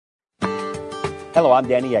Hello, I'm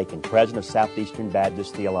Danny Aiken, President of Southeastern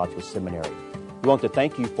Baptist Theological Seminary. We want to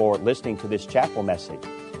thank you for listening to this chapel message.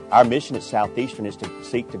 Our mission at Southeastern is to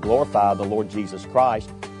seek to glorify the Lord Jesus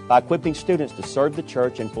Christ by equipping students to serve the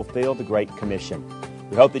church and fulfill the Great Commission.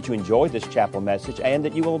 We hope that you enjoy this chapel message and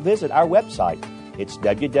that you will visit our website. It's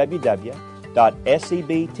www.sebts.edu.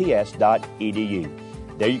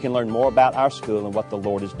 There you can learn more about our school and what the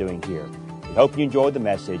Lord is doing here. We hope you enjoyed the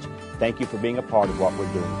message. Thank you for being a part of what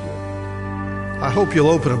we're doing here. I hope you'll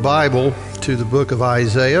open a Bible to the book of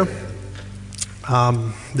Isaiah.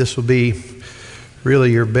 This will be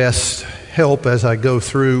really your best help as I go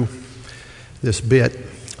through this bit.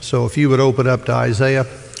 So if you would open up to Isaiah,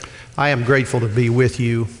 I am grateful to be with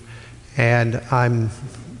you, and I'm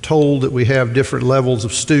told that we have different levels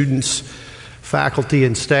of students, faculty,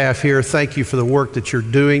 and staff here. Thank you for the work that you're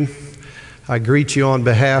doing. I greet you on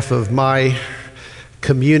behalf of my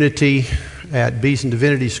community at Beeson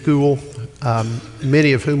Divinity School,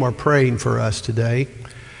 many of whom are praying for us today.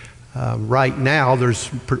 Right now, there's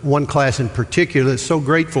one class in particular that's so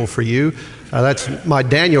grateful for you. That's my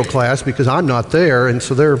Daniel class, because I'm not there, and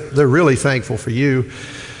so they're really thankful for you.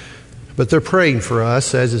 But they're praying for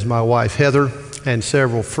us, as is my wife Heather and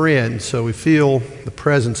several friends. So we feel the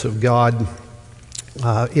presence of God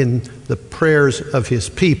in the prayers of His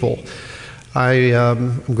people. I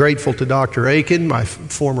am grateful to Dr. Aiken, my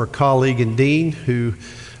former colleague and dean, who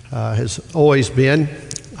has always been,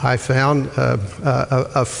 I found,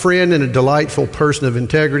 a friend and a delightful person of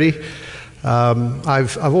integrity.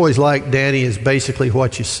 I've always liked Danny as basically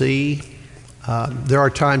what you see. There are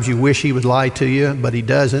times you wish he would lie to you, but he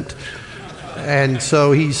doesn't. And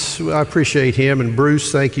so I appreciate him. And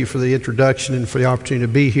Bruce, thank you for the introduction and for the opportunity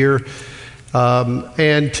to be here.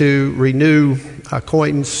 And to renew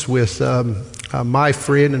acquaintance with my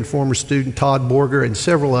friend and former student Todd Borger and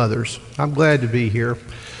several others. I'm glad to be here.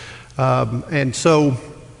 And so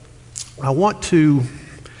I want to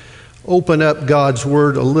open up God's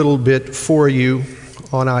Word a little bit for you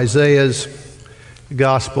on Isaiah's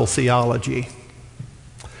gospel theology.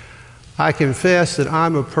 I confess that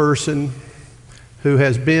I'm a person who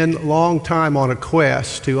has been a long time on a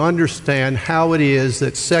quest to understand how it is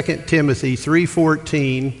that 2 Timothy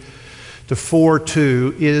 3:14 to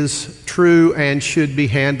 4:2 is true and should be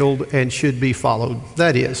handled and should be followed.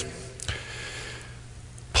 That is,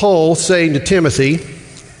 Paul saying to Timothy,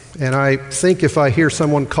 and I think if I hear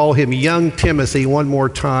someone call him young Timothy one more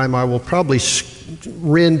time, I will probably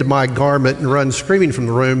rend my garment and run screaming from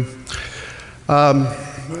the room.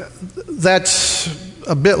 That's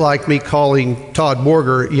a bit like me calling Todd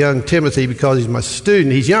Borger young Timothy because he's my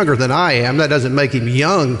student. He's younger than I am. That doesn't make him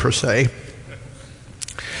young per se.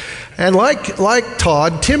 And like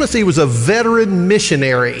Todd, Timothy was a veteran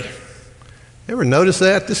missionary. Ever notice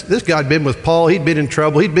that? This guy had been with Paul. He'd been in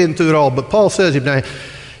trouble. He'd been through it all. But Paul says to him, now,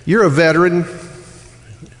 you're a veteran.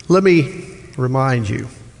 Let me remind you.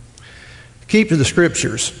 Keep to the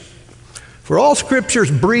Scriptures. For all Scripture is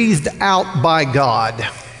breathed out by God.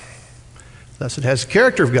 Thus it has the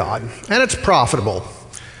character of God. And it's profitable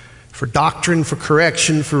for doctrine, for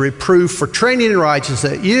correction, for reproof, for training in righteousness,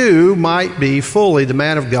 that you might be fully the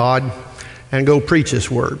man of God and go preach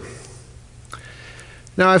this word.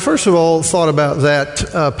 Now, I first of all thought about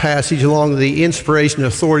that passage along the inspiration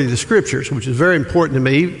and authority of the Scriptures, which is very important to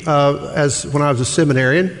me as when I was a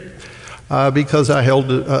seminarian, because I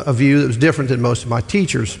held a view that was different than most of my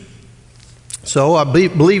teachers. So I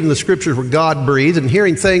believe in the Scriptures were God-breathed, and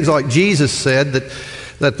hearing things like Jesus said that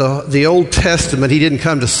the Old Testament, He didn't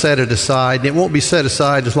come to set it aside, and it won't be set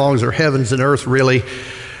aside as long as there are heavens and earth, really.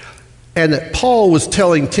 And that Paul was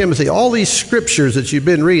telling Timothy, all these Scriptures that you've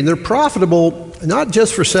been reading, they're profitable not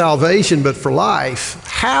just for salvation, but for life.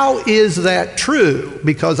 How is that true?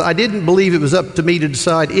 Because I didn't believe it was up to me to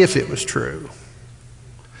decide if it was true.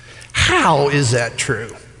 How is that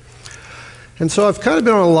true? And so I've kind of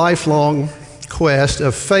been on a lifelong quest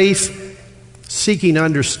of faith seeking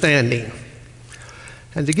understanding.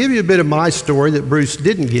 And to give you a bit of my story that Bruce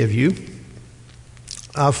didn't give you,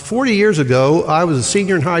 40 years ago, I was a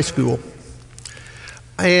senior in high school.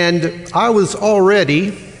 And I was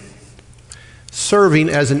already serving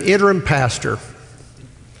as an interim pastor.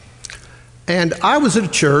 And I was at a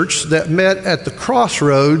church that met at the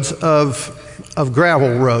crossroads of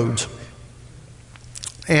gravel roads.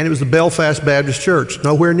 And it was the Belfast Baptist Church,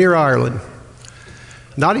 nowhere near Ireland.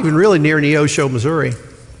 Not even really near Neosho, Missouri.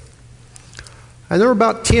 And there were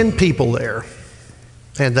about 10 people there.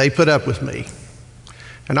 And they put up with me.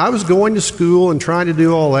 And I was going to school and trying to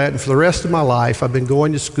do all that. And for the rest of my life, I've been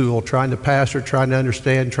going to school, trying to pastor, trying to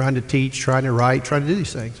understand, trying to teach, trying to write, trying to do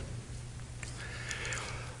these things.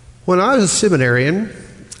 When I was a seminarian,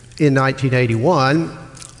 in 1981,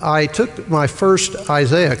 I took my first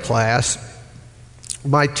Isaiah class.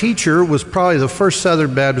 My teacher was probably the first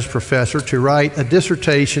Southern Baptist professor to write a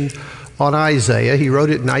dissertation on Isaiah. He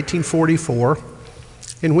wrote it in 1944,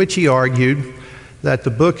 in which he argued that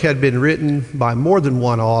the book had been written by more than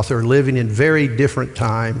one author living in very different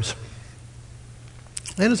times.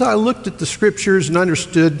 And as I looked at the scriptures and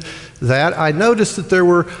understood that, I noticed that there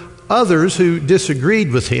were others who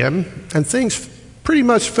disagreed with him, and things pretty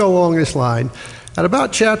much fell along this line. At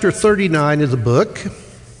about chapter 39 of the book, the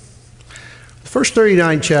first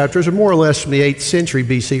 39 chapters are more or less from the 8th century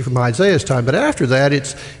BC, from Isaiah's time, but after that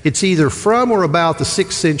it's either from or about the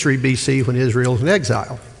 6th century BC when Israel was in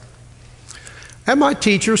exile. And my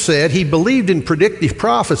teacher said he believed in predictive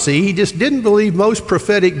prophecy, he just didn't believe most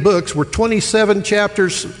prophetic books were 27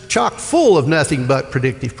 chapters chock full of nothing but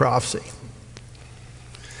predictive prophecy.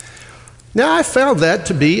 Now, I found that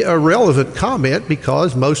to be a relevant comment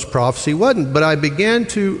because most prophecy wasn't, but I began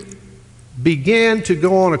to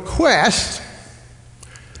go on a quest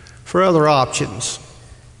for other options.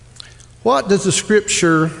 What does the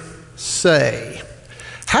Scripture say?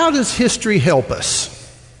 How does history help us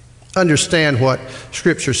understand what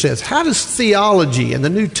Scripture says? How does theology and the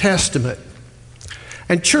New Testament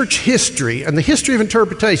and church history and the history of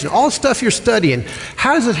interpretation, all the stuff you're studying,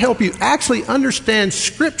 how does it help you actually understand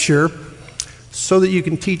Scripture so that you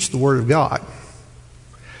can teach the Word of God?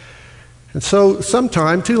 And so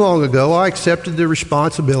sometime too long ago, I accepted the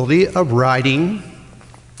responsibility of writing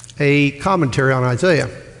a commentary on Isaiah.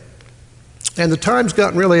 And the time's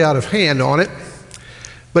gotten really out of hand on it.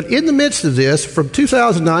 But in the midst of this, from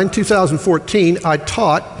 2009 to 2014, I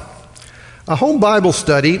taught a home Bible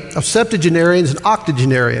study of septuagenarians and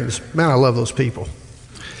octogenarians. Man, I love those people.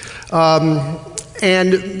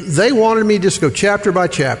 And they wanted me to just go chapter by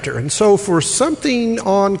chapter. And so for something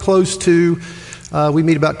on close to, we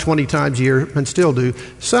meet about 20 times a year and still do,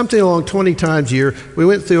 something along 20 times a year, we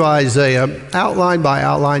went through Isaiah, outline by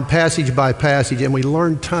outline, passage by passage, and we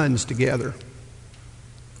learned tons together.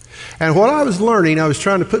 And what I was learning, I was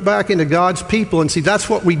trying to put back into God's people, and see, that's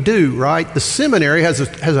what we do, right? The seminary has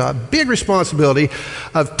a big responsibility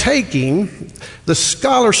of taking the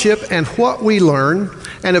scholarship and what we learn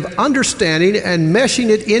and of understanding and meshing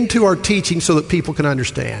it into our teaching so that people can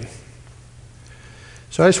understand.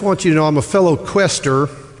 So I just want you to know I'm a fellow quester,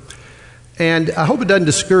 and I hope it doesn't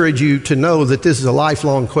discourage you to know that this is a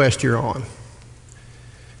lifelong quest you're on.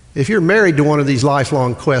 If you're married to one of these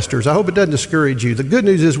lifelong questers, I hope it doesn't discourage you. The good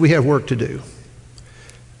news is we have work to do.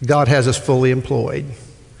 God has us fully employed.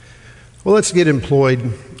 Well, let's get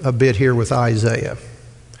employed a bit here with Isaiah.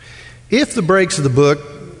 If the breaks of the book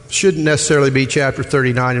shouldn't necessarily be chapter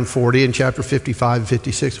 39 and 40 and chapter 55 and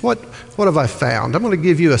 56, what have I found? I'm going to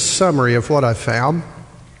give you a summary of what I found.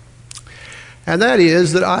 And that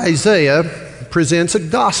is that Isaiah presents a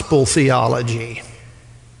gospel theology.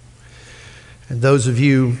 And those of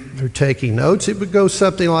you who are taking notes, it would go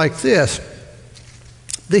something like this.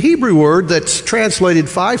 The Hebrew word that's translated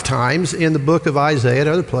 5 times in the book of Isaiah and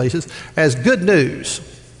other places as good news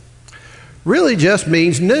really just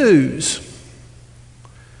means news.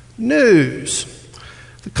 News.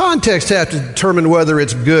 The context has to determine whether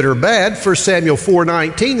it's good or bad. 1 Samuel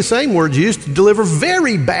 4:19, the same word's used to deliver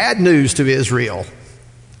very bad news to Israel.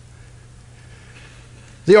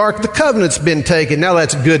 The Ark of the Covenant's been taken. Now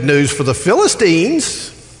that's good news for the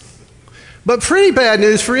Philistines, but pretty bad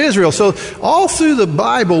news for Israel. So all through the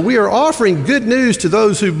Bible, we are offering good news to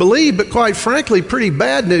those who believe, but quite frankly, pretty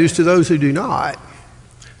bad news to those who do not.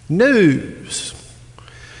 News.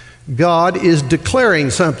 God is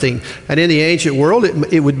declaring something. And in the ancient world,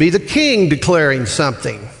 it would be the king declaring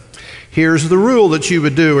something. Here's the rule that you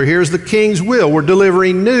would do, or here's the king's will. We're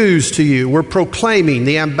delivering news to you. We're proclaiming.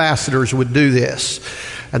 The ambassadors would do this.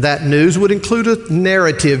 And that news would include a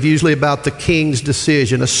narrative, usually about the king's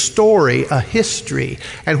decision, a story, a history,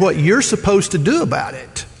 and what you're supposed to do about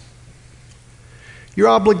it. Your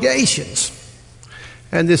obligations.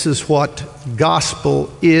 And this is what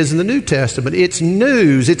gospel is in the New Testament. It's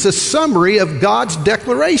news. It's a summary of God's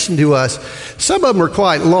declaration to us. Some of them are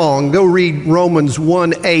quite long. Go read Romans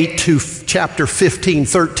 1:8 to chapter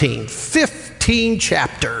 15:13. 15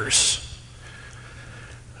 chapters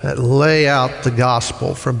that lay out the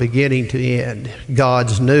gospel from beginning to end.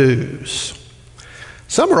 God's news.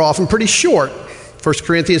 Some are often pretty short. 1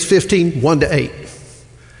 Corinthians 15, 1-8.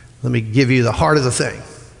 Let me give you the heart of the thing.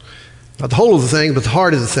 Not the whole of the thing, but the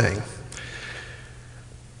heart of the thing.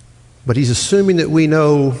 But he's assuming that we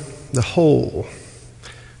know the whole.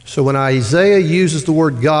 So when Isaiah uses the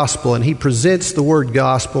word gospel and he presents the word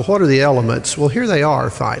gospel, what are the elements? Well, here they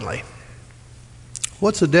are finally.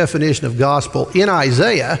 What's the definition of gospel? In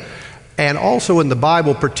Isaiah, and also in the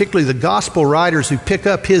Bible, particularly the gospel writers who pick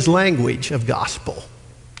up his language of gospel.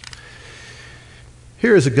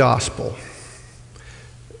 Here is a gospel.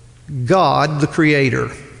 God, the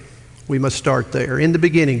Creator. We must start there. In the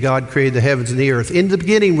beginning, God created the heavens and the earth. In the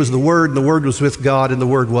beginning was the Word, and the Word was with God, and the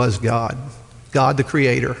Word was God. God, the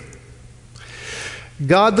Creator.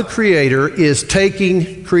 God, the Creator, is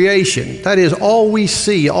taking creation. That is, all we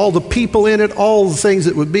see, all the people in it, all the things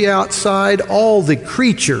that would be outside, all the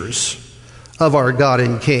creatures of our God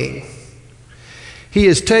and King. He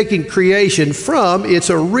is taking creation from its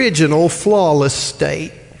original flawless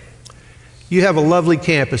state. You have a lovely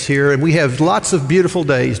campus here, and we have lots of beautiful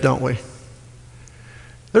days, don't we?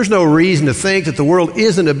 There's no reason to think that the world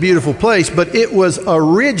isn't a beautiful place, but it was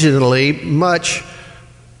originally much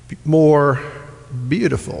more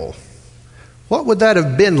beautiful. What would that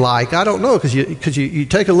have been like? I don't know, because you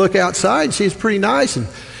take a look outside and see it's pretty nice, and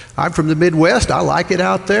I'm from the Midwest. I like it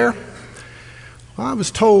out there.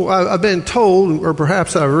 I've been told, or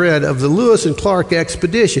perhaps I read, of the Lewis and Clark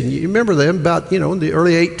expedition. You remember them about, in the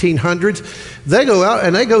early 1800s? They go out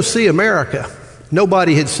and they go see America.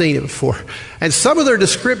 Nobody had seen it before. And some of their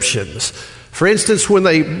descriptions, for instance, when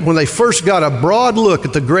they first got a broad look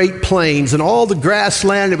at the Great Plains and all the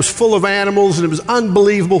grassland, it was full of animals and it was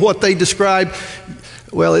unbelievable what they described.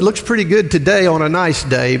 Well, it looks pretty good today on a nice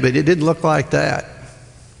day, but it didn't look like that.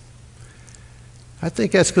 I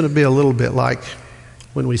think that's going to be a little bit like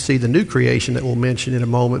when we see the new creation that we'll mention in a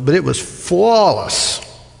moment. But it was flawless,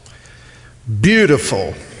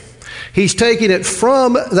 beautiful. He's taking it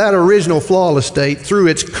from that original flawless state through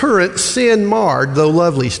its current sin-marred, though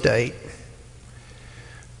lovely state.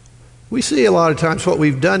 We see a lot of times what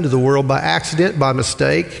we've done to the world by accident, by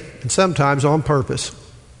mistake, and sometimes on purpose.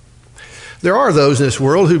 There are those in this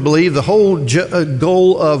world who believe the whole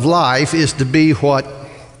goal of life is to be what,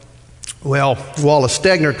 Wallace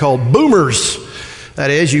Stegner called boomers. That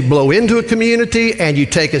is, you blow into a community and you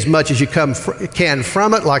take as much as you can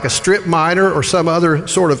from it, like a strip miner or some other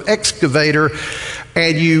sort of excavator,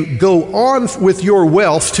 and you go on with your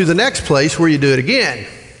wealth to the next place where you do it again.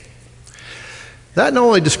 That not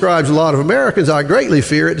only describes a lot of Americans, I greatly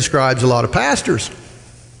fear it describes a lot of pastors.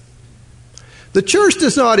 The church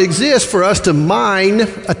does not exist for us to mine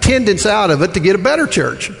attendance out of it to get a better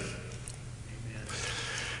church.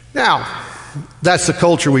 Now, that's the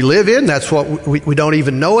culture we live in. That's what we don't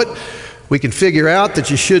even know it. We can figure out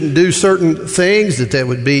that you shouldn't do certain things, it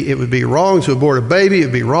would be wrong to abort a baby, it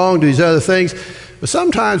would be wrong to do these other things. But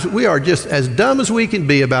sometimes we are just as dumb as we can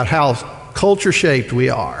be about how culture shaped we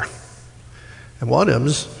are. And one of them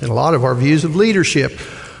is in a lot of our views of leadership.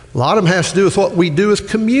 A lot of them has to do with what we do as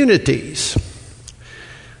communities.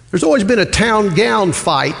 There's always been a town gown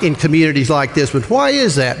fight in communities like this, but why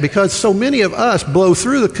is that? Because so many of us blow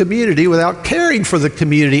through the community without caring for the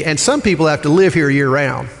community, and some people have to live here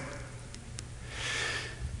year-round.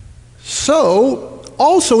 So,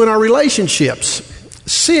 also in our relationships,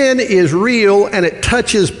 sin is real and it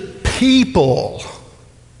touches people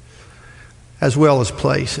as well as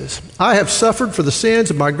places. I have suffered for the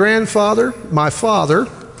sins of my grandfather, my father,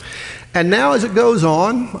 and now as it goes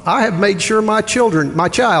on, I have made sure my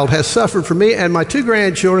child has suffered for me, and my two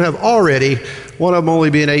grandchildren have already, one of them only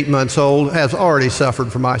being 8 months old, has already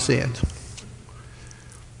suffered for my sins.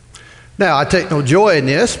 Now, I take no joy in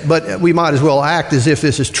this, but we might as well act as if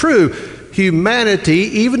this is true. Humanity,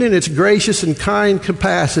 even in its gracious and kind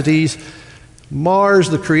capacities, mars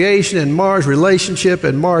the creation and mars relationship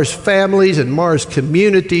and mars families and mars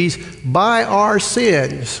communities by our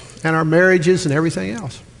sins and our marriages and everything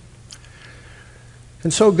else.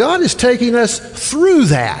 And so God is taking us through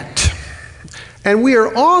that. And we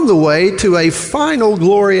are on the way to a final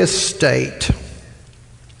glorious state.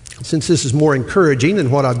 Since this is more encouraging than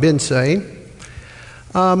what I've been saying,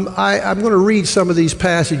 I'm going to read some of these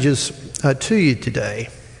passages to you today.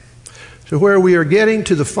 So where we are getting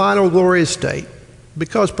to the final glorious state.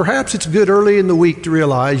 Because perhaps it's good early in the week to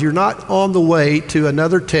realize you're not on the way to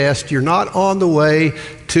another test. You're not on the way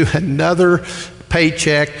to another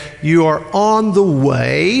paycheck. You are on the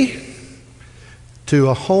way to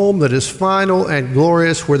a home that is final and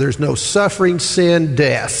glorious, where there's no suffering, sin,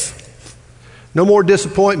 death. No more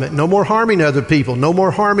disappointment, no more harming other people, no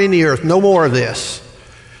more harming the earth, no more of this.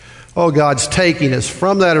 Oh, God's taking us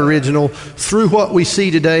from that original through what we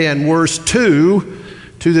see today and worse to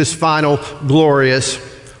this final glorious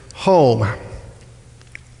home.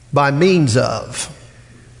 By means of.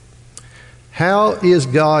 How is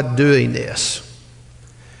God doing this?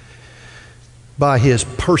 By His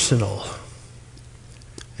personal.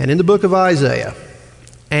 And in the book of Isaiah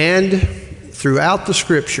and throughout the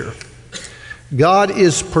Scripture, God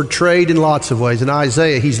is portrayed in lots of ways. In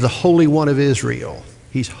Isaiah, he's the Holy One of Israel.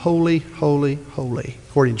 He's holy, holy, holy,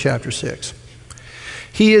 according to chapter 6.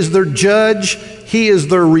 He is their judge. He is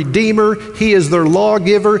their redeemer. He is their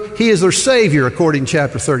lawgiver. He is their savior, according to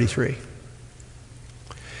chapter 33.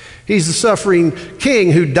 He's the suffering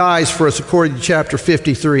king who dies for us, according to chapter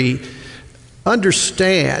 53.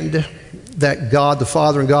 Understand that God the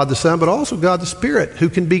Father and God the Son, but also God the Spirit, who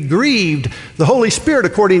can be grieved. The Holy Spirit,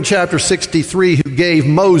 according to chapter 63, who gave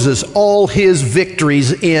Moses all his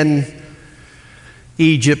victories in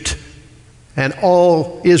Egypt and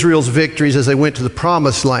all Israel's victories as they went to the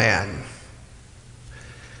Promised Land.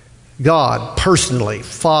 God, personally,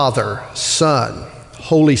 Father, Son,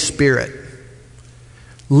 Holy Spirit,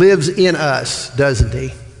 lives in us, doesn't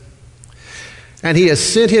he? And he has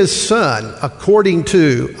sent his Son, according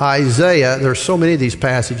to Isaiah. There are so many of these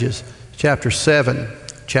passages. Chapter 7,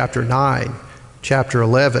 chapter 9, chapter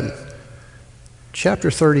 11, chapter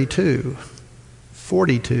 32,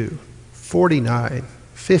 42, 49,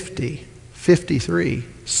 50, 53,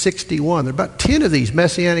 61. There are about 10 of these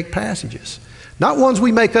messianic passages. Not ones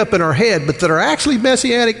we make up in our head, but that are actually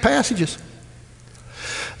messianic passages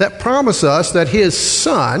that promise us that his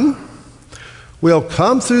Son will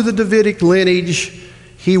come through the Davidic lineage.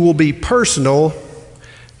 He will be personal.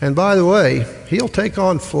 And by the way, he'll take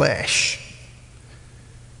on flesh.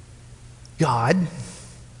 God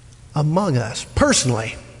among us,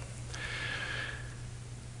 personally.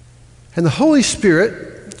 And the Holy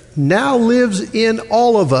Spirit now lives in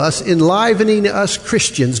all of us, enlivening us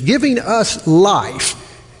Christians, giving us life.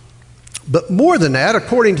 But more than that,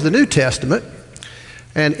 according to the New Testament,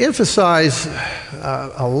 and emphasize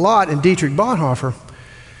a lot in Dietrich Bonhoeffer,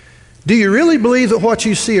 do you really believe that what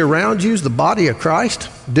you see around you is the body of Christ?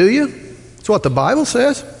 Do you? That's what the Bible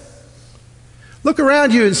says. Look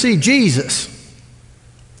around you and see Jesus.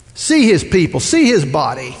 See his people. See his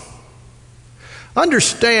body.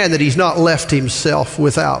 Understand that he's not left himself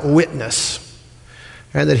without witness,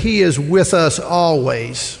 and that he is with us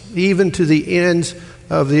always, even to the ends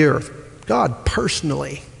of the earth. God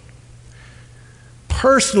personally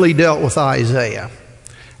dealt with Isaiah,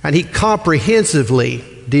 and he comprehensively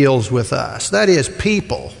deals with us. That is,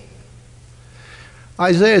 people.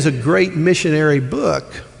 Isaiah is a great missionary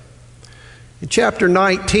book. In chapter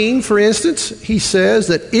 19, for instance, he says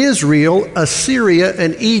that Israel, Assyria,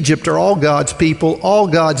 and Egypt are all God's people, all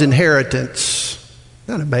God's inheritance. Isn't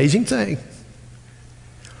that an amazing thing?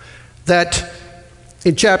 That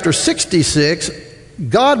in chapter 66,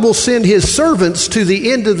 God will send his servants to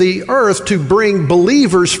the end of the earth to bring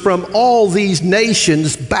believers from all these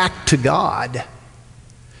nations back to God.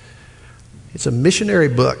 It's a missionary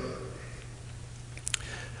book.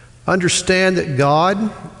 Understand that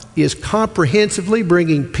God is comprehensively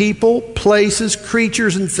bringing people, places,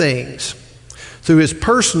 creatures, and things through his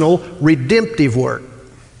personal redemptive work.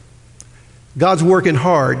 God's working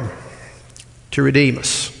hard to redeem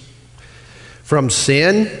us from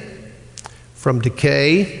sin, from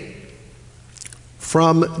decay,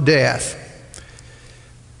 from death.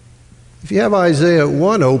 If you have Isaiah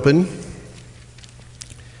 1 open,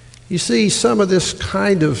 you see some of this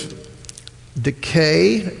kind of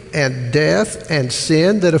decay and death and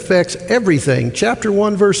sin that affects everything. Chapter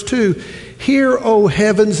 1, verse 2, "Hear, O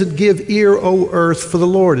heavens, and give ear, O earth, for the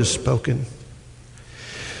Lord has spoken.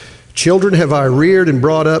 Children have I reared and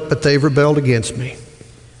brought up, but they've rebelled against me.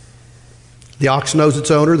 The ox knows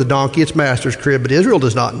its owner, the donkey its master's crib, but Israel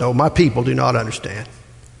does not know. My people do not understand.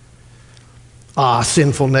 Ah,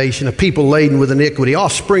 sinful nation, a people laden with iniquity,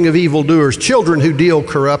 offspring of evildoers, children who deal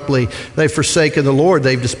corruptly. They've forsaken the Lord.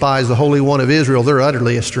 They've despised the Holy One of Israel. They're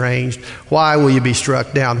utterly estranged. Why will you be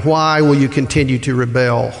struck down? Why will you continue to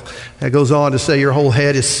rebel?" It goes on to say, "Your whole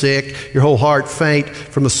head is sick, your whole heart faint.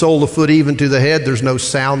 From the sole of the foot even to the head, there's no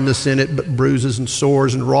soundness in it, but bruises and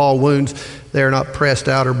sores and raw wounds. They are not pressed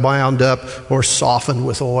out or bound up or softened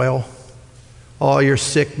with oil." Oh, you're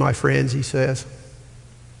sick, my friends, he says.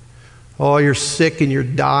 Oh, you're sick and you're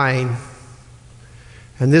dying.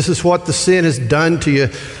 And this is what the sin has done to you.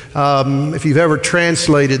 If you've ever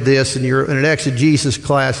translated this and you're in an exegesis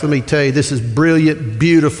class, let me tell you, this is brilliant,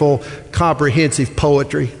 beautiful, comprehensive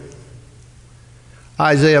poetry.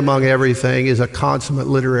 Isaiah, among everything, is a consummate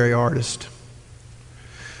literary artist.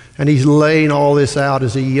 And he's laying all this out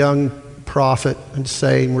as a young prophet and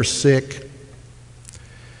saying we're sick.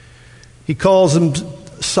 He calls them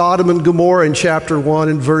Sodom and Gomorrah in chapter 1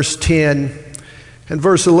 and verse 10. And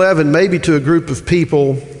verse 11, maybe to a group of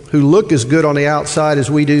people who look as good on the outside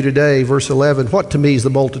as we do today. Verse 11, what to me is the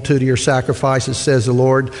multitude of your sacrifices, says the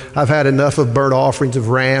Lord. I've had enough of burnt offerings of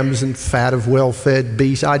rams and fat of well-fed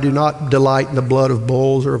beasts. I do not delight in the blood of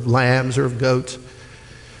bulls or of lambs or of goats.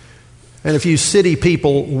 And if you city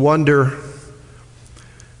people wonder,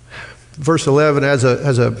 verse 11, as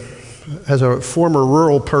a former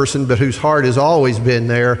rural person, but whose heart has always been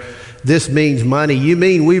there, this means money. You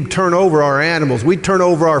mean we turn over our animals, we turn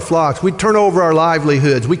over our flocks, we turn over our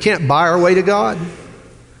livelihoods. We can't buy our way to God?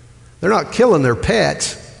 They're not killing their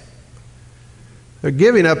pets. They're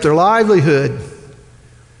giving up their livelihood.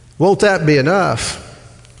 Won't that be enough?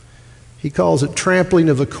 He calls it trampling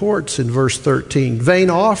of the courts in verse 13. Vain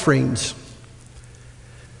offerings.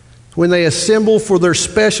 When they assemble for their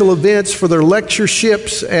special events, for their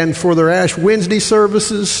lectureships and for their Ash Wednesday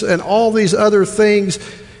services and all these other things,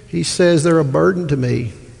 he says they're a burden to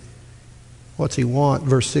me. What's he want?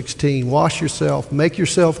 Verse 16, wash yourself, make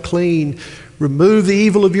yourself clean, remove the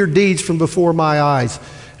evil of your deeds from before my eyes.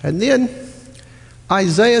 And then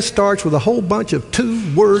Isaiah starts with a whole bunch of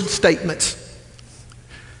two-word statements.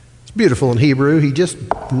 It's beautiful in Hebrew. He just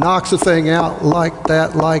knocks a thing out like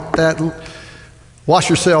that, like that. Wash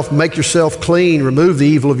yourself, make yourself clean, remove the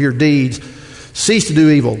evil of your deeds. Cease to do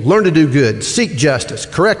evil, learn to do good, seek justice,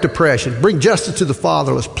 correct oppression, bring justice to the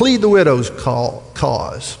fatherless, plead the widow's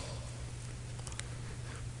cause.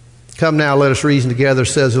 Come now, let us reason together,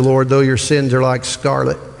 says the Lord. Though your sins are like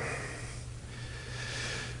scarlet,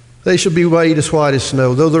 they shall be white as white as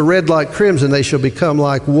snow. Though they're red like crimson, they shall become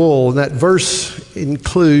like wool. And that verse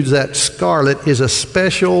includes that scarlet is a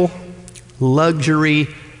special luxury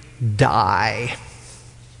dye.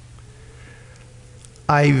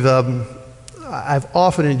 I've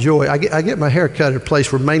often enjoyed, I get my hair cut at a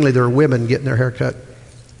place where mainly there are women getting their hair cut.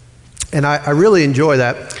 And I really enjoy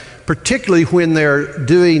that, particularly when they're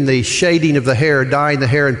doing the shading of the hair, dyeing the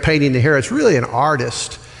hair and painting the hair. It's really an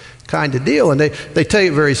artist kind of deal. And they take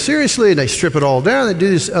it very seriously and they strip it all down. They do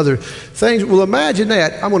these other things. Well, imagine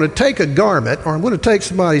that. I'm going to take a garment or I'm going to take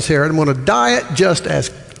somebody's hair and I'm going to dye it just as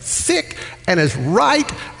thick and as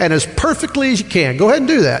right and as perfectly as you can. Go ahead and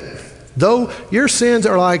do that. Though your sins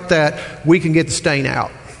are like that, we can get the stain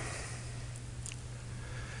out.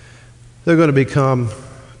 They're going to become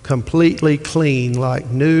completely clean like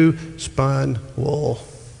new spun wool.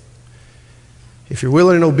 If you're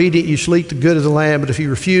willing and obedient, you shall eat the good of the land, but if you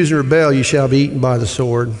refuse and rebel, you shall be eaten by the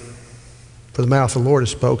sword. For the mouth of the Lord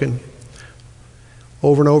has spoken.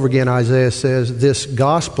 Over and over again, Isaiah says, this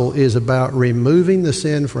gospel is about removing the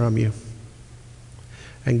sin from you.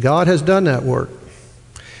 And God has done that work.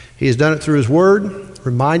 He has done it through His Word,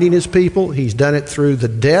 reminding His people. He's done it through the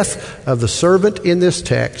death of the servant in this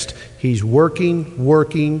text. He's working,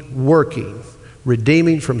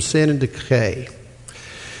 redeeming from sin and decay.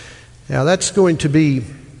 Now that's going to be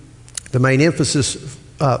the main emphasis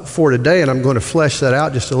for today, and I'm going to flesh that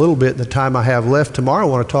out just a little bit in the time I have left. Tomorrow I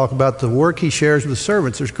want to talk about the work He shares with the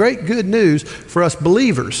servants. There's great good news for us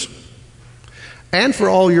believers and for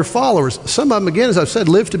all your followers. Some of them, again, as I've said,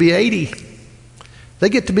 live to be 80. They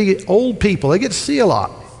get to be old people. They get to see a lot.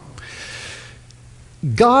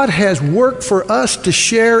 God has worked for us to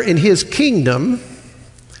share in His kingdom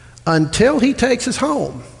until He takes us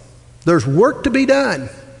home. There's work to be done.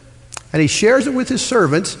 And He shares it with His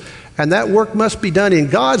servants, and that work must be done in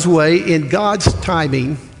God's way, in God's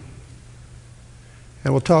timing.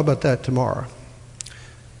 And we'll talk about that tomorrow.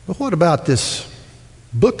 But what about this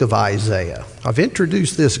book of Isaiah? I've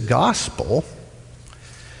introduced this gospel.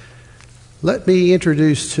 Let me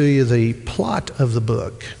introduce to you the plot of the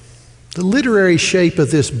book. The literary shape of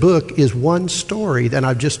this book is one story, and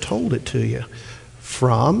I've just told it to you.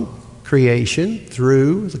 From creation,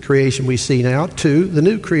 through the creation we see now, to the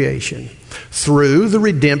new creation. Through the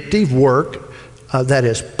redemptive work that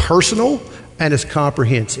is personal and is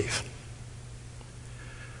comprehensive.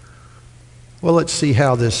 Well, let's see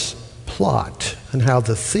how this plot and how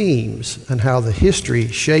the themes and how the history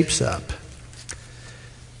shapes up.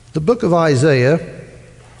 The book of Isaiah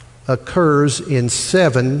occurs in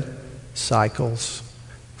 7 cycles,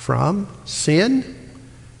 from sin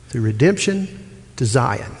through redemption to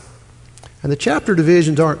Zion. And the chapter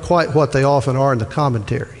divisions aren't quite what they often are in the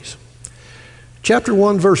commentaries. Chapter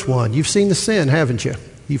 1, verse 1, you've seen the sin, haven't you?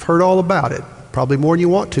 You've heard all about it, probably more than you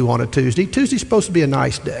want to on a Tuesday. Tuesday's supposed to be a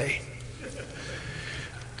nice day.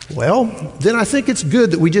 Well, then I think it's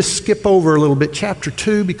good that we just skip over a little bit chapter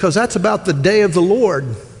 2, because that's about the day of the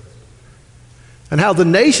Lord and how the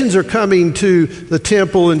nations are coming to the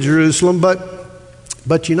temple in Jerusalem.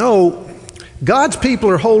 But you know, God's people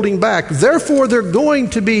are holding back. Therefore, they're going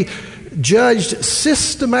to be judged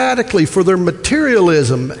systematically for their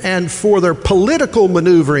materialism and for their political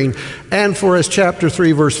maneuvering and for, as chapter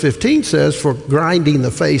 3, verse 15 says, for grinding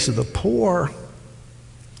the face of the poor.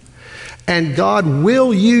 And God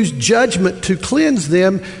will use judgment to cleanse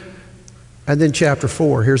them. And then chapter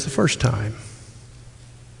 4, here's the first time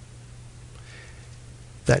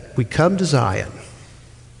that we come to Zion.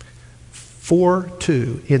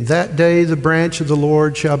 4:2. In that day the branch of the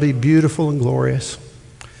Lord shall be beautiful and glorious,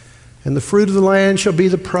 and the fruit of the land shall be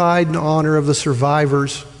the pride and honor of the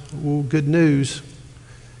survivors. Ooh, good news.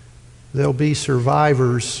 There'll be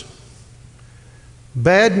survivors.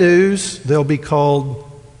 Bad news, they'll be called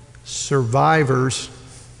survivors.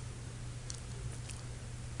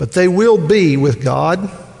 But they will be with God.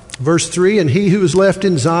 Verse 3, and he who is left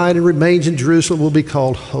in Zion and remains in Jerusalem will be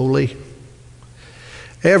called holy.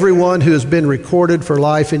 Everyone who has been recorded for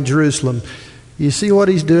life in Jerusalem. You see what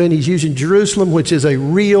he's doing? He's using Jerusalem, which is a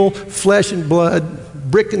real flesh and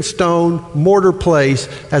blood, brick and stone, mortar place,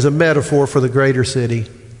 as a metaphor for the greater city.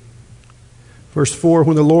 Verse 4,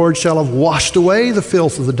 when the Lord shall have washed away the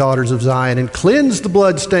filth of the daughters of Zion and cleansed the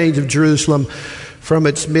bloodstains of Jerusalem from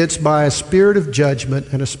its midst by a spirit of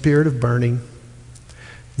judgment and a spirit of burning,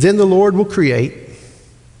 then the Lord will create,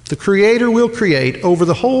 the Creator will create over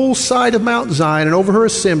the whole side of Mount Zion and over her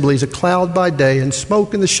assemblies a cloud by day and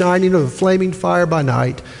smoke and the shining of a flaming fire by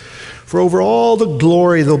night. For over all the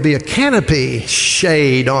glory there'll be a canopy,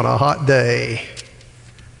 shade on a hot day.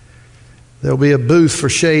 There'll be a booth for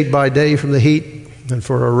shade by day from the heat and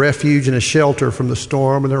for a refuge and a shelter from the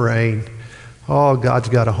storm and the rain. Oh, God's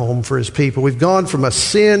got a home for His people. We've gone from a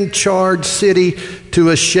sin-charged city to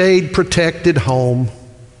a shade-protected home.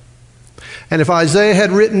 And if Isaiah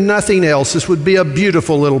had written nothing else, this would be a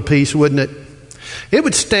beautiful little piece, wouldn't it? It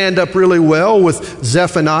would stand up really well with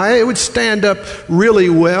Zephaniah. It would stand up really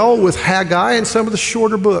well with Haggai and some of the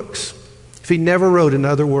shorter books if he never wrote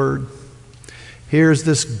another word. Here's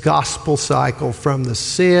this gospel cycle from the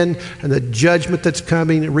sin and the judgment that's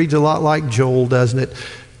coming. It reads a lot like Joel, doesn't it?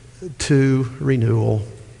 To renewal.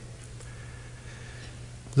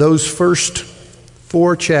 Those first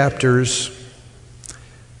 4 chapters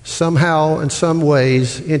somehow, in some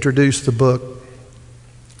ways, introduce the book.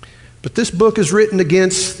 But this book is written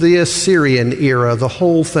against the Assyrian era, the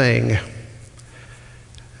whole thing.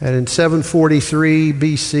 And in 743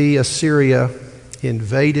 BC, Assyria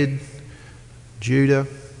invaded Judah,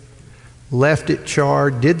 left it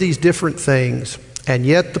charred, did these different things. And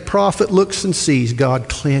yet the prophet looks and sees God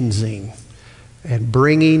cleansing and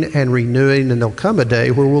bringing and renewing. And there'll come a day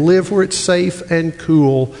where we'll live where it's safe and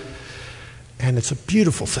cool. And it's a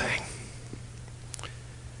beautiful thing.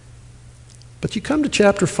 But you come to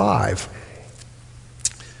chapter 5.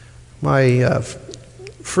 My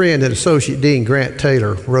friend and Associate Dean Grant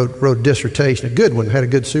Taylor wrote a dissertation, a good one, had a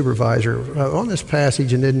good supervisor, on this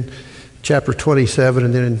passage, and then chapter 27,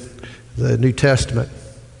 and then in the New Testament.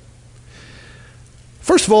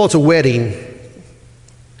 First of all, it's a wedding.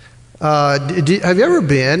 Have you ever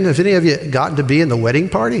been, have any of you gotten to be in the wedding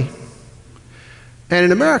party? And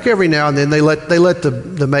in America, every now and then, they let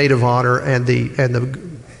the maid of honor and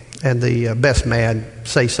the best man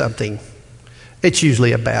say something. It's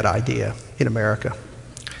usually a bad idea in America.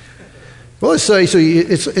 Well, let's say, so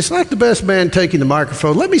it's like the best man taking the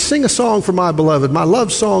microphone. Let me sing a song for my beloved, my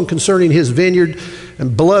love song concerning his vineyard.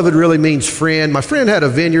 And beloved really means friend. My friend had a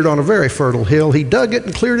vineyard on a very fertile hill. He dug it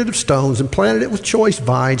and cleared it of stones and planted it with choice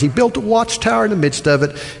vines. He built a watchtower in the midst of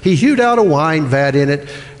it. He hewed out a wine vat in it,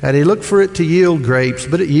 and he looked for it to yield grapes,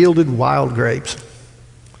 but it yielded wild grapes.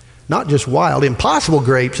 Not just wild, impossible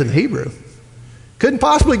grapes in Hebrew. Couldn't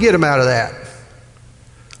possibly get him out of that.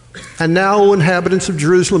 And now, O inhabitants of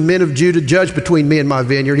Jerusalem, men of Judah, judge between me and my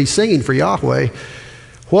vineyard. He's singing for Yahweh.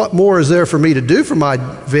 What more is there for me to do for my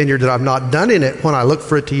vineyard that I've not done in it when I look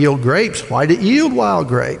for it to yield grapes? Why did it yield wild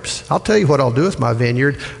grapes? I'll tell you what I'll do with my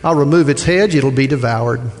vineyard. I'll remove its hedge, it'll be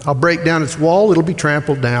devoured. I'll break down its wall, it'll be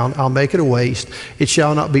trampled down. I'll make it a waste. It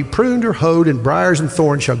shall not be pruned or hoed, and briars and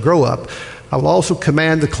thorns shall grow up. I will also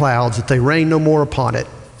command the clouds that they rain no more upon it.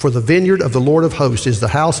 For the vineyard of the Lord of hosts is the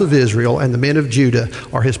house of Israel, and the men of Judah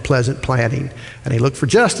are his pleasant planting. And he looked for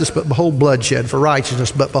justice, but behold bloodshed, for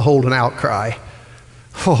righteousness, but behold an outcry.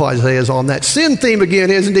 Oh, Isaiah's on that sin theme again,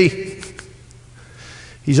 isn't he?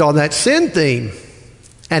 He's on that sin theme.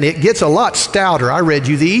 And it gets a lot stouter. I read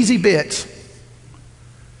you the easy bits.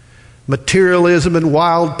 Materialism and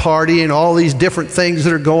wild party and all these different things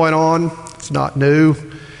that are going on. It's not new.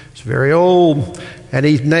 It's very old. And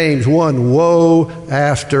he names one woe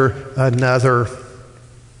after another.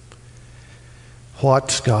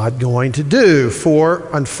 What's God going to do? For,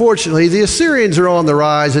 unfortunately, the Assyrians are on the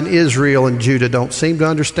rise, and Israel and Judah don't seem to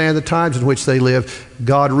understand the times in which they live.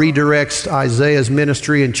 God redirects Isaiah's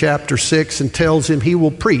ministry in chapter 6 and tells him he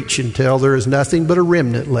will preach until there is nothing but a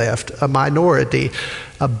remnant left, a minority,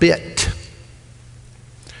 a bit.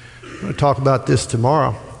 I'm going to talk about this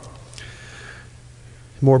tomorrow.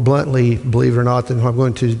 More bluntly, believe it or not, than what I'm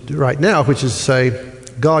going to right now, which is to say,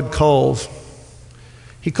 God calls.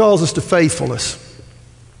 He calls us to faithfulness.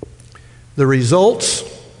 The results,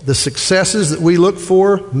 the successes that we look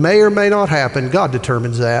for may or may not happen. God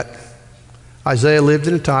determines that. Isaiah lived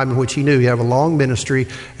in a time in which he knew he had a long ministry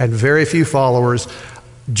and very few followers.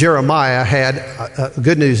 Jeremiah had,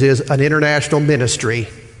 good news is, an international ministry.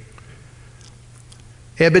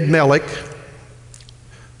 Ebed-Melech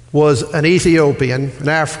was an Ethiopian, an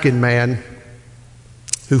African man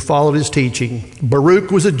who followed his teaching. Baruch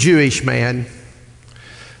was a Jewish man,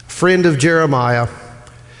 friend of Jeremiah.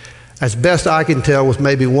 As best I can tell, with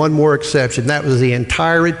maybe one more exception, that was the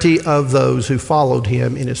entirety of those who followed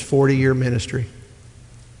him in his 40-year ministry.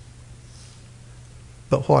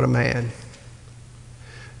 But what a man.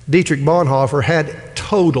 Dietrich Bonhoeffer had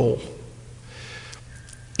total,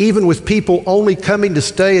 even with people only coming to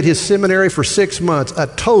stay at his seminary for 6 months, a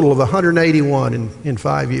total of 181 in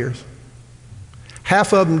 5 years.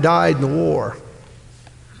 Half of them died in the war,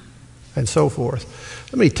 and so forth.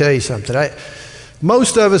 Let me tell you something.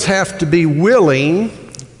 Most of us have to be willing,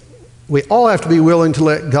 we all have to be willing to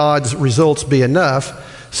let God's results be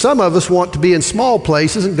enough. Some of us want to be in small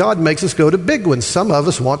places and God makes us go to big ones. Some of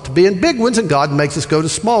us want to be in big ones and God makes us go to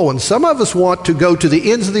small ones. Some of us want to go to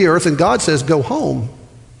the ends of the earth and God says, go home.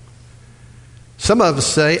 Some of us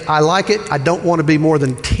say, I like it. I don't want to be more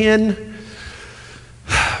than 10-mile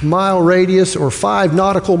radius or 5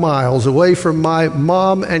 nautical miles away from my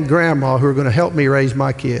mom and grandma who are going to help me raise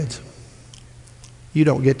my kids. You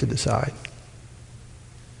don't get to decide.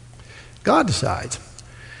 God decides.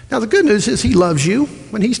 Now the good news is he loves you.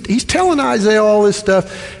 When he's telling Isaiah all this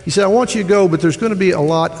stuff, he said, I want you to go, but there's going to be a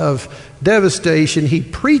lot of devastation. He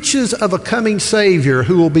preaches of a coming Savior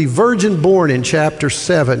who will be virgin born in chapter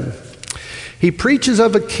 7. He preaches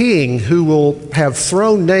of a king who will have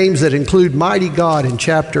throne names that include Mighty God in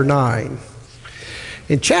chapter 9.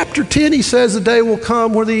 In chapter 10, he says the day will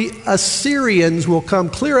come where the Assyrians will come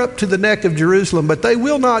clear up to the neck of Jerusalem, but they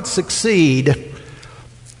will not succeed.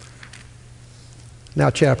 Now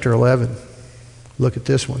chapter 11. Look at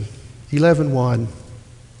this one. 11:1.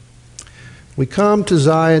 We come to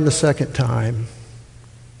Zion the second time.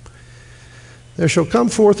 There shall come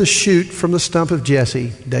forth a shoot from the stump of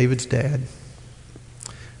Jesse, David's dad,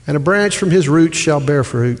 and a branch from his roots shall bear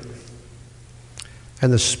fruit.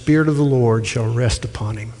 And the Spirit of the Lord shall rest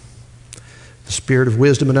upon him. The Spirit of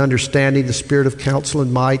wisdom and understanding, the Spirit of counsel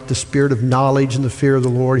and might, the Spirit of knowledge and the fear of the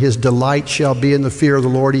Lord. His delight shall be in the fear of the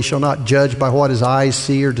Lord. He shall not judge by what his eyes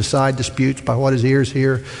see or decide disputes by what his ears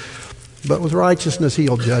hear. But with righteousness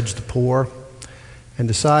he'll judge the poor and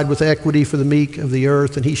decide with equity for the meek of the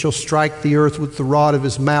earth. And he shall strike the earth with the rod of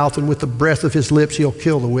his mouth, and with the breath of his lips he'll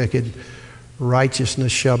kill the wicked.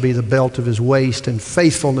 Righteousness shall be the belt of his waist, and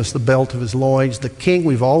faithfulness the belt of his loins. The king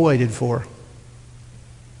we've all waited for.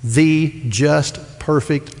 The just,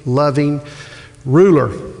 perfect, loving ruler.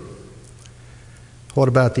 What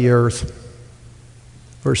about the earth?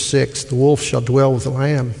 Verse 6, the wolf shall dwell with the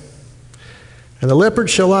lamb, and the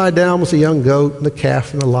leopard shall lie down with the young goat, and the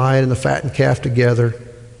calf and the lion and the fattened calf together,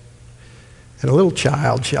 and a little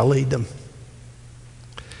child shall lead them.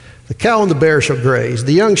 The cow and the bear shall graze.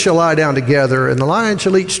 The young shall lie down together, and the lion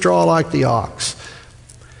shall eat straw like the ox.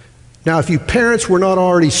 Now, if you parents were not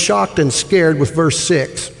already shocked and scared with verse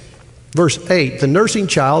 6, verse 8, the nursing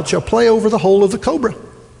child shall play over the hole of the cobra.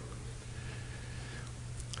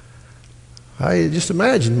 I just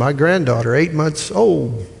imagine my granddaughter, 8 months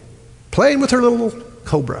old, playing with her little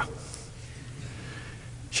cobra.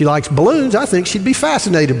 She likes balloons. I think she'd be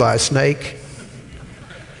fascinated by a snake.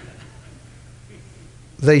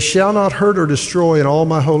 They shall not hurt or destroy in all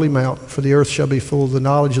my holy mountain, for the earth shall be full of the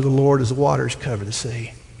knowledge of the Lord as the waters cover the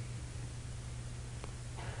sea.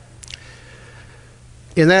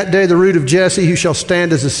 In that day the root of Jesse, who shall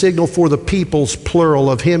stand as a signal for the peoples,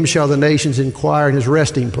 plural, of him shall the nations inquire, and his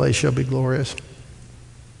resting place shall be glorious.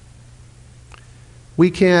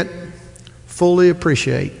 We can't fully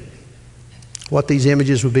appreciate what these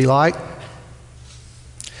images would be like.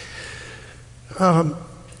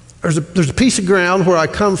 There's a piece of ground where I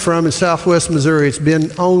come from in southwest Missouri. It's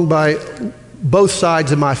been owned by both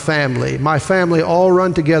sides of my family. My family all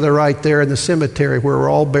run together right there in the cemetery where we're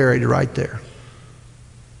all buried right there.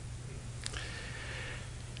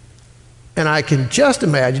 And I can just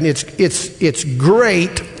imagine it's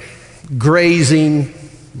great grazing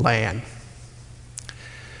land.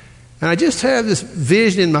 And I just have this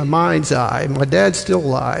vision in my mind's eye. My dad's still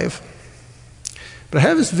alive. But I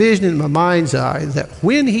have this vision in my mind's eye that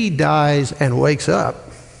when he dies and wakes up,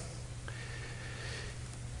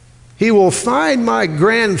 he will find my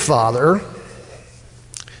grandfather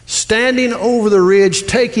standing over the ridge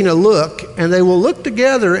taking a look, and they will look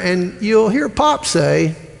together, and you'll hear Pop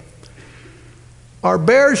say, "Our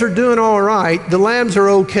bears are doing all right, the lambs are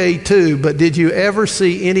okay too, but did you ever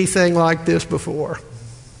see anything like this before?"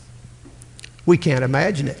 We can't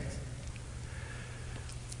imagine it.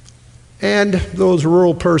 And those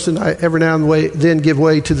rural person, I every now and then give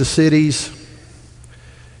way to the cities.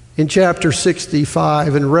 In chapter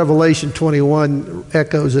 65 and Revelation 21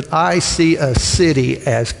 echoes it, I see a city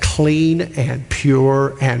as clean and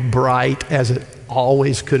pure and bright as it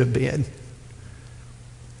always could have been.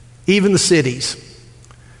 Even the cities,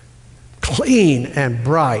 clean and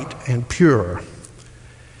bright and pure.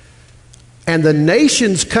 And the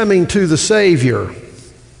nations coming to the Savior,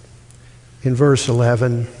 in verse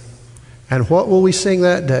 11. And what will we sing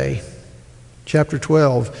that day? Chapter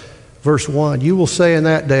 12, verse 1. You will say in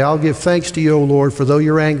that day, I'll give thanks to you, O Lord, for though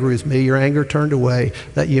you're angry with me, your anger turned away,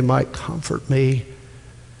 that you might comfort me.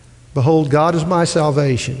 Behold, God is my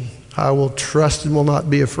salvation. I will trust and will not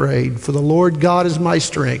be afraid. For the Lord God is my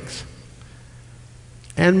strength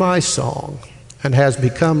and my song, and has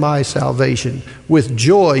become my salvation. With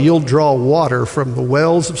joy you'll draw water from the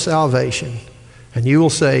wells of salvation. And you will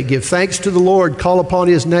say, give thanks to the Lord, call upon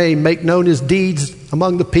his name, make known his deeds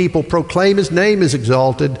among the people, proclaim his name is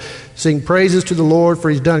exalted, sing praises to the Lord, for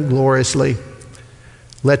he's done gloriously.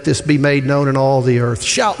 Let this be made known in all the earth.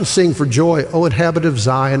 Shout and sing for joy, O inhabitant of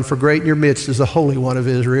Zion, for great in your midst is the Holy One of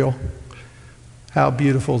Israel. How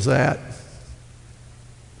beautiful is that?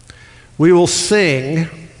 We will sing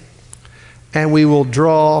and we will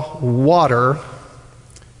draw water.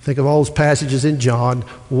 Think of all those passages in John,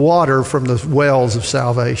 water from the wells of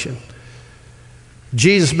salvation.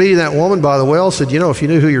 Jesus, meeting that woman by the well, said, if you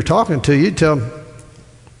knew who you're talking to, you'd tell him,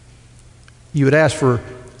 you would ask for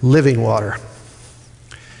living water.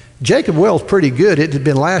 Jacob Well's pretty good. It had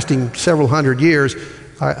been lasting several hundred years.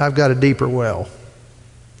 I've got a deeper well.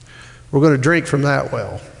 We're going to drink from that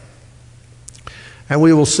well. And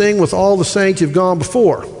we will sing with all the saints who've gone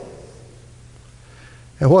before.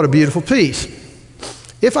 And what a beautiful piece.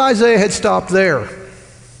 If Isaiah had stopped there,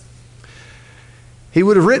 he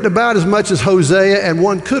would have written about as much as Hosea, and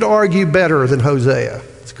one could argue better than Hosea,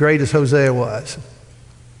 as great as Hosea was.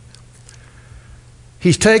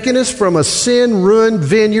 He's taken us from a sin-ruined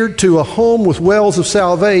vineyard to a home with wells of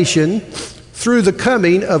salvation through the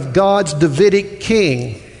coming of God's Davidic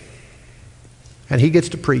king. And he gets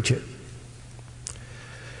to preach it.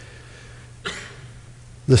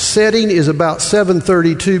 The setting is about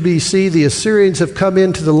 732 BC. The Assyrians have come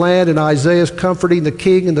into the land, and Isaiah is comforting the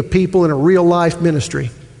king and the people in a real-life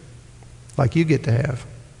ministry, like you get to have.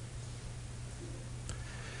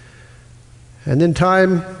 And then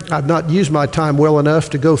I've not used my time well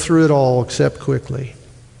enough to go through it all except quickly.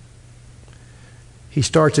 He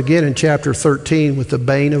starts again in chapter 13 with the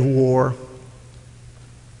bane of war.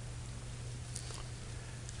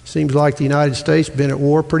 Seems like the United States has been at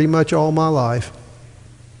war pretty much all my life.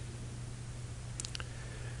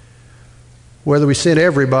 Whether we sent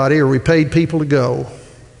everybody or we paid people to go.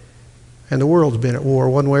 And the world's been at war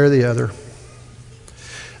one way or the other.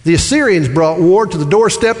 The Assyrians brought war to the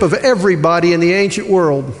doorstep of everybody in the ancient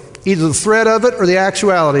world, either the threat of it or the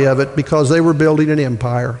actuality of it, because they were building an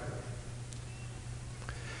empire.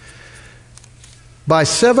 By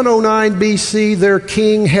 709 BC, their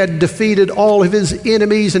king had defeated all of his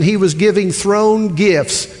enemies, and he was giving throne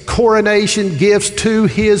gifts, coronation gifts to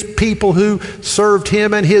his people who served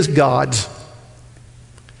him and his gods.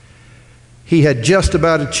 He had just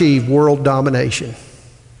about achieved world domination.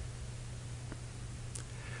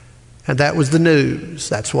 And that was the news.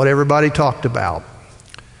 That's what everybody talked about.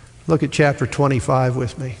 Look at chapter 25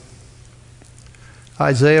 with me.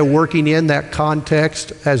 Isaiah, working in that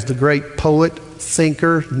context as the great poet,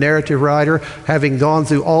 thinker, narrative writer, having gone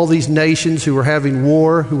through all these nations who were having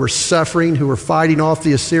war, who were suffering, who were fighting off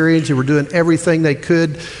the Assyrians, who were doing everything they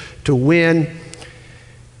could to win.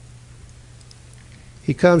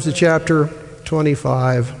 He comes to chapter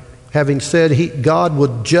 25, having said God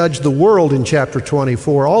would judge the world in chapter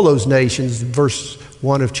 24, all those nations, verse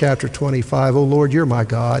 1 of chapter 25. Oh Lord, you're my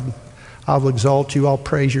God. I will exalt you. I'll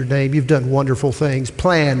praise your name. You've done wonderful things,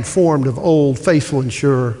 planned, formed of old, faithful and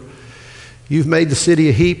sure. You've made the city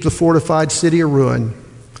a heap, the fortified city a ruin.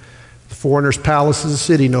 The foreigner's palace is a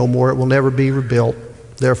city no more. It will never be rebuilt.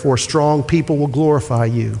 Therefore, strong people will glorify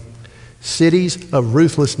you. Cities of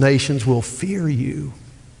ruthless nations will fear you.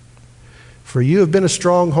 For you have been a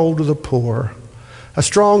stronghold to the poor, a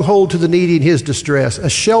stronghold to the needy in his distress, a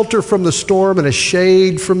shelter from the storm and a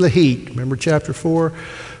shade from the heat. Remember chapter 4?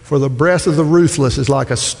 For the breath of the ruthless is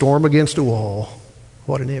like a storm against a wall.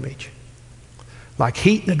 What an image. Like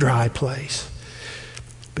heat in a dry place.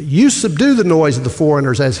 But you subdue the noise of the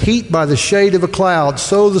foreigners as heat by the shade of a cloud.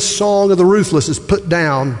 So the song of the ruthless is put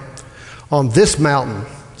down on this mountain,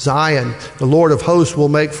 Zion. The Lord of hosts will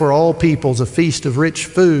make for all peoples a feast of rich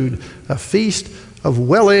food, a feast of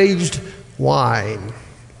well-aged wine.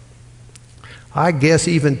 I guess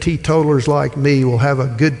even teetotalers like me will have a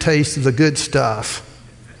good taste of the good stuff.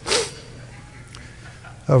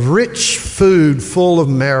 Of rich food full of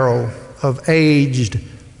marrow, of aged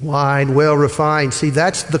wine well refined. See,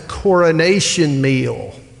 that's the coronation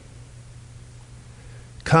meal.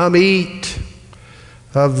 Come eat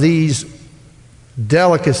of these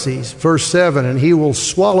delicacies. Verse 7, and he will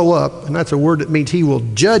swallow up, and that's a word that means he will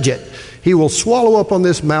judge it. He will swallow up on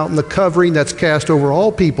this mountain the covering that's cast over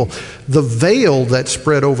all people, the veil that's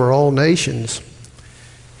spread over all nations.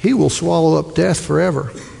 He will swallow up death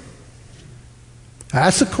forever.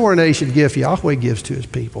 That's the coronation gift Yahweh gives to his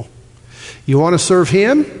people. You want to serve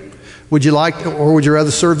him? Would you like, or would you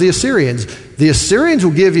rather serve the Assyrians? The Assyrians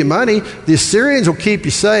will give you money. The Assyrians will keep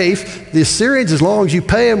you safe. The Assyrians, as long as you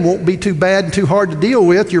pay them, won't be too bad and too hard to deal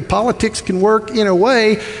with. Your politics can work in a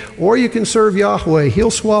way, or you can serve Yahweh.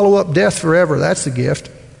 He'll swallow up death forever. That's the gift.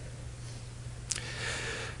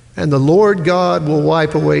 And the Lord God will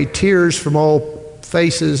wipe away tears from all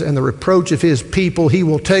faces and the reproach of his people. He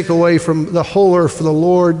will take away from the whole earth, for the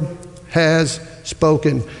Lord has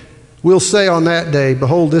spoken. We'll say on that day,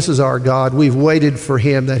 behold, this is our God. We've waited for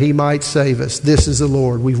him that he might save us. This is the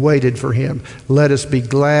Lord. We've waited for him. Let us be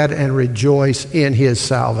glad and rejoice in his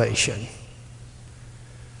salvation.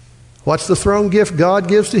 What's the throne gift God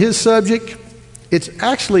gives to his subject? It's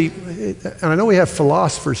actually, and I know we have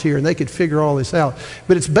philosophers here and they could figure all this out,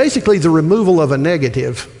 but it's basically the removal of a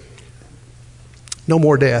negative. No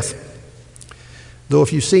more death. Though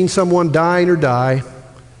if you've seen someone dying or die,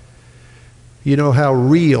 you know how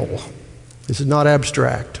real, this is not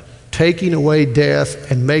abstract, taking away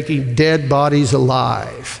death and making dead bodies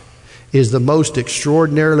alive is the most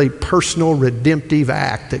extraordinarily personal, redemptive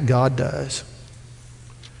act that God does.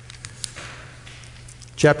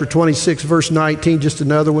 Chapter 26, verse 19, just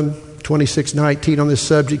another one, 26:19 on this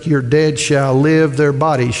subject. Your dead shall live, their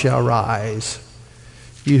bodies shall rise.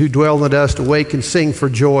 You who dwell in the dust, awake and sing for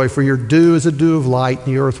joy, for your dew is a dew of light,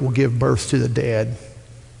 and the earth will give birth to the dead.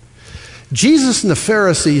 Jesus and the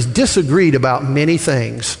Pharisees disagreed about many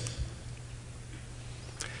things.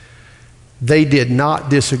 They did not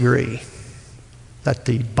disagree that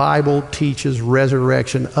the Bible teaches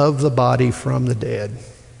resurrection of the body from the dead.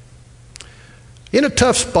 In a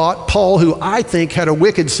tough spot, Paul, who I think had a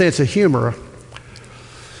wicked sense of humor,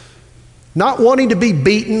 not wanting to be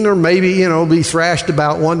beaten or maybe, be thrashed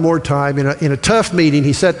about one more time, in a tough meeting,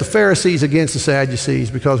 he set the Pharisees against the Sadducees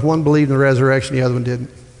because one believed in the resurrection, the other one didn't.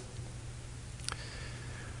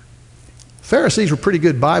 Pharisees were pretty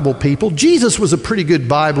good Bible people. Jesus was a pretty good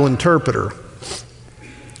Bible interpreter.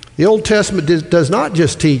 The Old Testament does not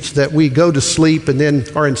just teach that we go to sleep and then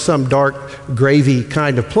are in some dark, gravy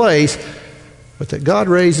kind of place, but that God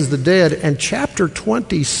raises the dead. And chapter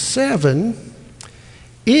 27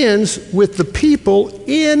 ends with the people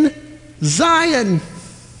in Zion.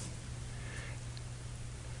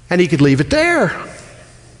 And he could leave it there.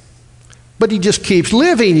 But he just keeps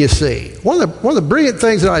living, you see. One of the brilliant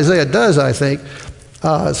things that Isaiah does, I think,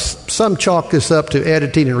 some chalk this up to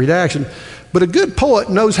editing and redaction, but a good poet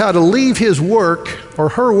knows how to leave his work or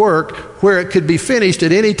her work where it could be finished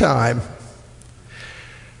at any time.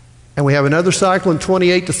 And we have another cycle in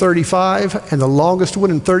 28 to 35, and the longest one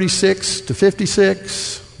in 36 to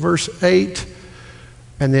 56, verse 8,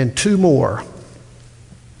 and then two more.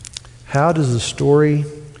 How does the story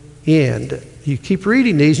end? You keep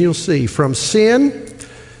reading these and you'll see. From sin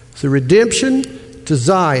to redemption to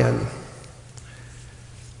Zion.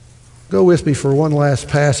 Go with me for one last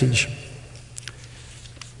passage.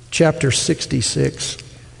 Chapter 66.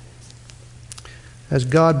 As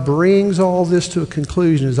God brings all this to a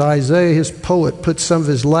conclusion, as Isaiah, his poet, puts some of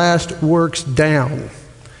his last works down,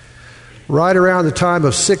 right around the time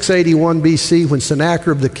of 681 BC when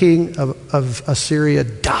Sennacherib, the king of Assyria,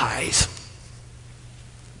 dies.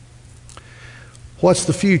 What's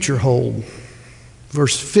the future hold?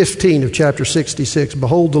 Verse 15 of chapter 66,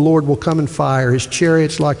 behold, the Lord will come in fire, his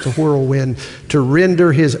chariots like the whirlwind, to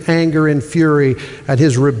render his anger in fury, and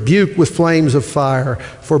his rebuke with flames of fire.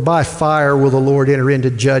 For by fire will the Lord enter into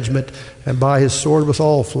judgment, and by his sword with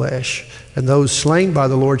all flesh. And those slain by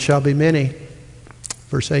the Lord shall be many.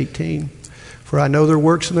 Verse 18, for I know their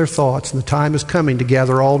works and their thoughts, and the time is coming to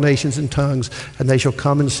gather all nations and tongues, and they shall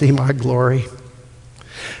come and see my glory.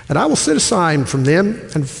 And I will set a sign from them,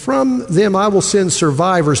 and from them I will send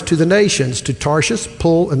survivors to the nations, to Tarshish,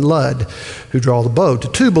 Pul, and Lud, who draw the bow, to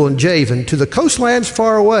Tubal and Javan, to the coastlands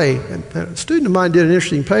far away. And a student of mine did an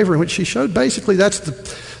interesting paper in which she showed basically those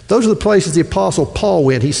are the places the Apostle Paul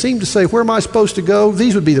went. He seemed to say, where am I supposed to go?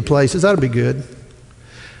 These would be the places. That would be good.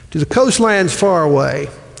 To the coastlands far away,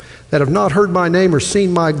 that have not heard my name or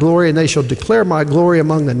seen my glory, and they shall declare my glory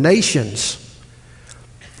among the nations.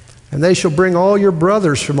 And they shall bring all your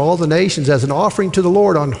brothers from all the nations as an offering to the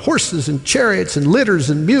Lord on horses and chariots and litters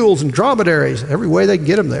and mules and dromedaries, every way they can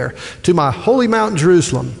get them there, to my holy mountain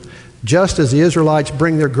Jerusalem, just as the Israelites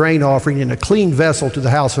bring their grain offering in a clean vessel to the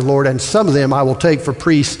house of the Lord, and some of them I will take for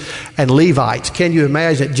priests and Levites. Can you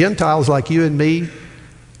imagine it? Gentiles like you and me,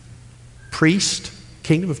 priest,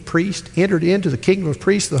 kingdom of priests, entered into the kingdom of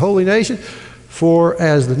priests of the holy nation? For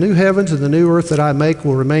as the new heavens and the new earth that I make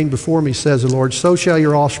will remain before me, says the Lord, so shall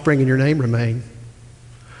your offspring and your name remain.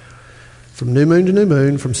 From new moon to new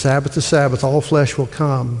moon, from Sabbath to Sabbath, all flesh will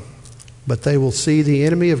come, but they will see the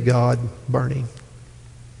enemy of God burning.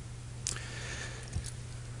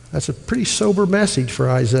 That's a pretty sober message for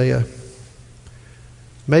Isaiah.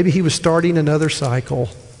 Maybe he was starting another cycle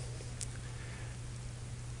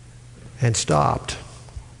and stopped.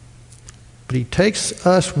 But he takes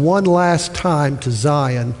us one last time to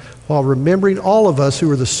Zion while remembering all of us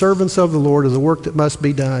who are the servants of the Lord of the work that must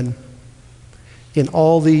be done in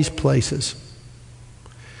all these places.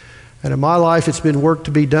 And in my life, it's been work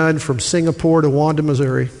to be done from Singapore to Wanda,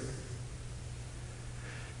 Missouri.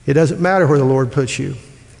 It doesn't matter where the Lord puts you.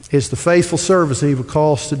 It's the faithful service that he would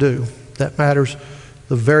call us to do that matters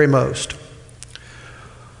the very most.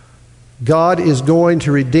 God is going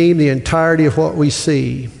to redeem the entirety of what we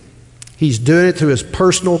see. He's doing it through his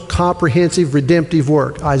personal, comprehensive, redemptive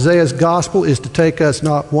work. Isaiah's gospel is to take us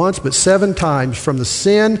not once, but 7 times from the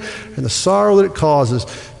sin and the sorrow that it causes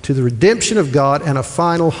to the redemption of God and a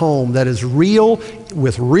final home that is real,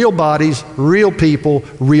 with real bodies, real people,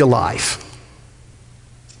 real life.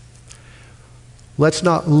 Let's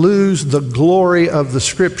not lose the glory of the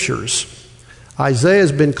Scriptures. Isaiah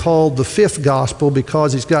has been called the 5th gospel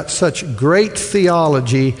because he's got such great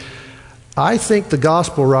theology. I think the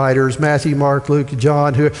gospel writers, Matthew, Mark, Luke,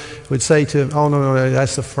 John, who would say to him, oh, no,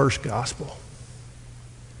 that's the 1st gospel.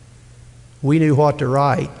 We knew what to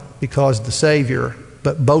write because the Savior,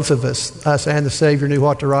 but both of us and the Savior, knew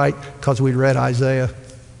what to write because we'd read Isaiah.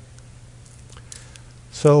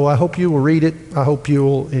 So I hope you will read it. I hope you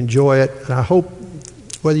will enjoy it. And I hope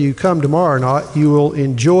whether you come tomorrow or not, you will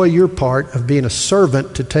enjoy your part of being a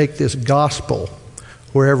servant to take this gospel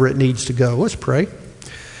wherever it needs to go. Let's pray.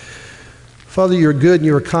 Father, you're good and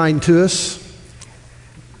you're kind to us.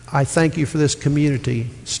 I thank you for this community,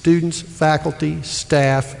 students, faculty,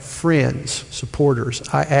 staff, friends, supporters.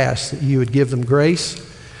 I ask that you would give them grace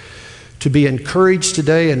to be encouraged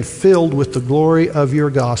today and filled with the glory of your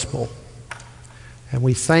gospel. And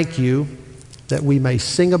we thank you that we may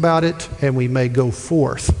sing about it and we may go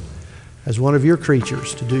forth as one of your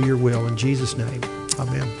creatures to do your will. In Jesus' name,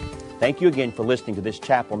 amen. Thank you again for listening to this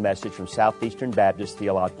chapel message from Southeastern Baptist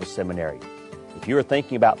Theological Seminary. If you are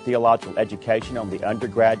thinking about theological education on the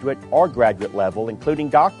undergraduate or graduate level, including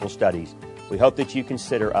doctoral studies, we hope that you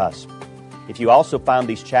consider us. If you also find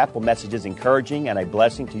these chapel messages encouraging and a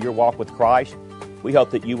blessing to your walk with Christ, we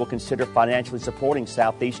hope that you will consider financially supporting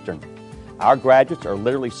Southeastern. Our graduates are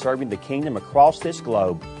literally serving the kingdom across this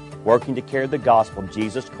globe, working to carry the gospel of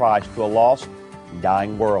Jesus Christ to a lost and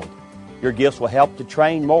dying world. Your gifts will help to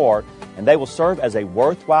train more, and they will serve as a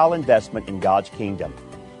worthwhile investment in God's kingdom.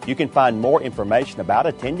 You can find more information about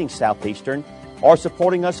attending Southeastern or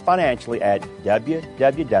supporting us financially at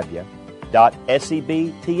www.sebts.edu.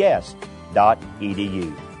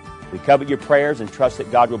 We covet your prayers and trust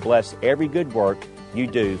that God will bless every good work you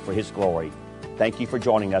do for His glory. Thank you for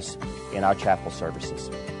joining us in our chapel services.